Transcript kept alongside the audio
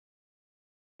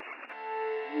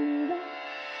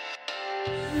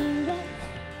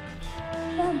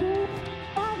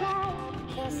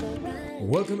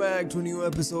Welcome back to a new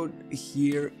episode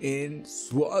here in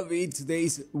SUALVI.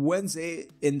 Today's Wednesday,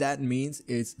 and that means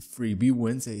it's Freebie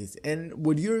Wednesdays. And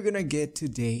what you're gonna get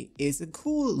today is a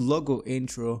cool logo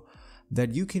intro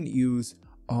that you can use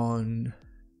on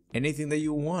anything that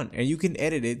you want, and you can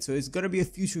edit it. So it's gonna be a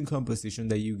fusion composition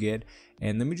that you get.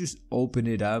 And let me just open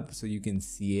it up so you can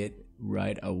see it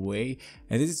right away.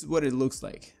 And this is what it looks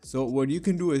like. So what you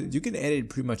can do is you can edit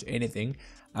pretty much anything.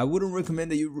 I wouldn't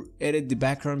recommend that you edit the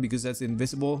background because that's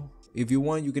invisible. If you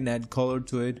want, you can add color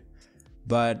to it,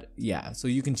 but yeah, so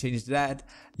you can change that.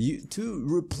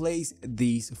 To replace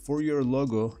these for your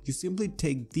logo, you simply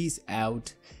take these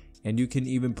out, and you can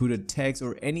even put a text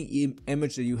or any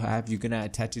image that you have. You can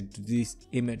attach it to this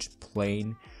image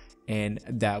plane, and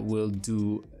that will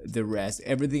do the rest.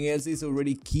 Everything else is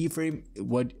already keyframe.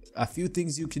 What a few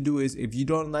things you can do is, if you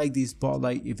don't like the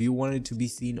spotlight, if you want it to be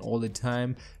seen all the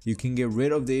time, you can get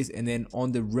rid of this, and then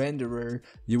on the renderer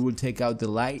you will take out the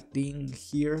lighting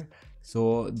here,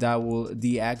 so that will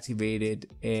deactivate it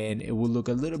and it will look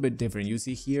a little bit different. You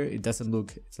see here, it doesn't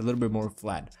look, it's a little bit more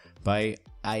flat, but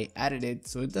I added it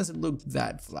so it doesn't look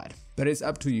that flat, but it's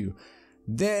up to you.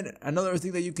 Then another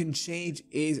thing that you can change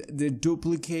is the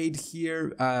duplicate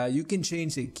here. You can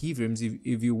change the keyframes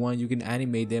if you want. You can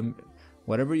animate them,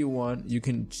 whatever you want, you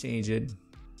can change it.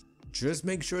 Just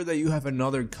make sure that you have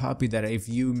another copy, that if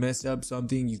you mess up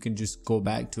something, you can just go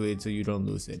back to it so you don't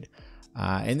lose it.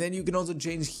 And then you can also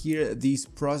change here these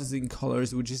processing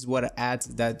colors, which is what adds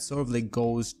that sort of like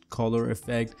ghost color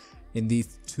effect. And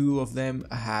these two of them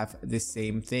have the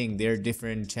same thing. They're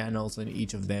different channels on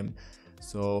each of them,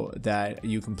 so that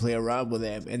you can play around with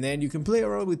them. And then you can play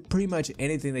around with pretty much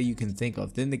anything that you can think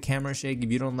of. Then the camera shake,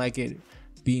 if you don't like it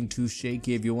being too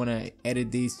shaky, if you want to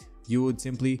edit these, you would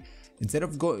simply, instead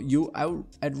of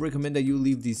I'd recommend that you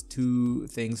leave these two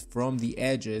things from the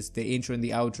edges, the intro and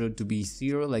the outro, to be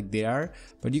 0 like they are.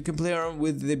 But you can play around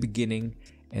with the beginning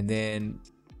and then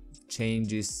change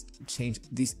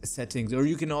these settings, or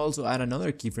you can also add another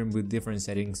keyframe with different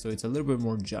settings, so it's a little bit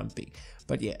more jumpy.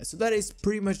 But yeah, so that is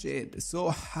pretty much it. So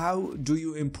how do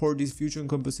you import this fusion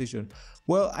composition?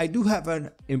 Well, I do have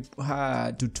an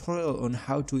tutorial on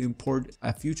how to import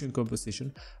a fusion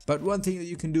composition, but one thing that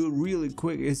you can do really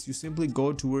quick is you simply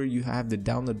go to where you have the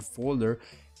download folder,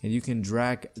 and you can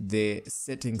drag the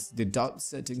settings, the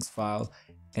 .settings file,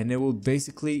 and it will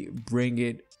basically bring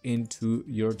it into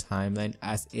your timeline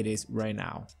as it is right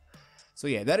now. So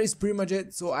yeah, that is pretty much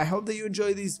it. So I hope that you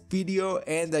enjoyed this video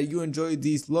and that you enjoyed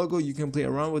this logo. You can play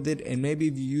around with it, and maybe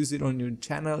if you use it on your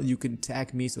channel, you can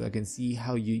tag me so I can see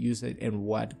how you use it and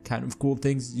what kind of cool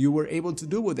things you were able to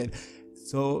do with it.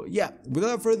 So yeah,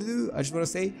 without further ado, I just want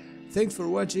to say thanks for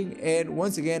watching, and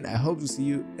once again, I hope to see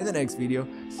you in the next video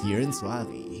here in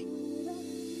SUALVI.